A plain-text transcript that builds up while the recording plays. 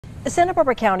Santa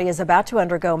Barbara County is about to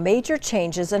undergo major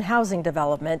changes in housing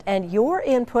development, and your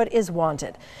input is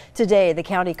wanted. Today, the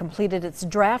county completed its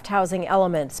draft housing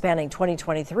element spanning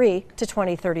 2023 to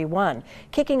 2031,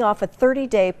 kicking off a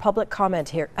 30-day public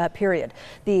comment period.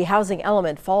 The housing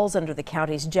element falls under the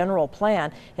county's general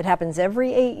plan. It happens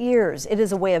every 8 years. It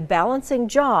is a way of balancing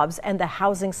jobs and the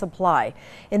housing supply.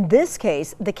 In this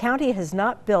case, the county has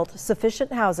not built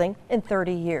sufficient housing in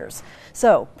 30 years.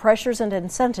 So pressures and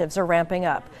incentives are ramping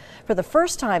up. For the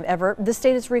first time ever, the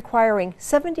state is requiring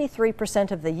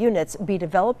 73% of the units be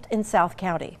developed in South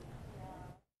County.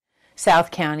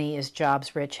 South County is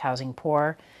jobs rich, housing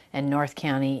poor, and North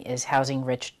County is housing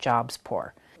rich, jobs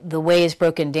poor. The way it's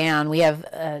broken down, we have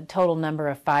a total number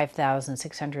of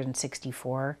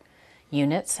 5,664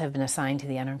 units have been assigned to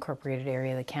the unincorporated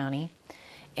area of the county.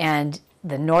 And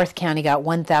the North County got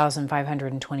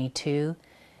 1,522,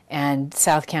 and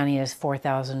South County is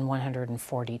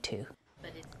 4,142.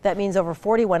 That means over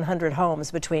 4,100 homes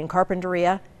between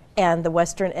Carpinteria and the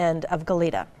western end of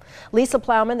Goleta. Lisa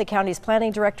Plowman, the county's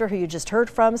planning director, who you just heard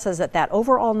from, says that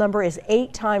overall number is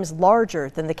 8 times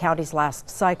larger than the county's last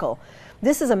cycle.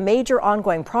 This is a major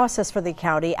ongoing process for the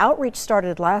county. Outreach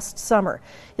started last summer.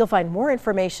 You'll find more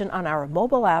information on our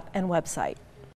mobile app and website.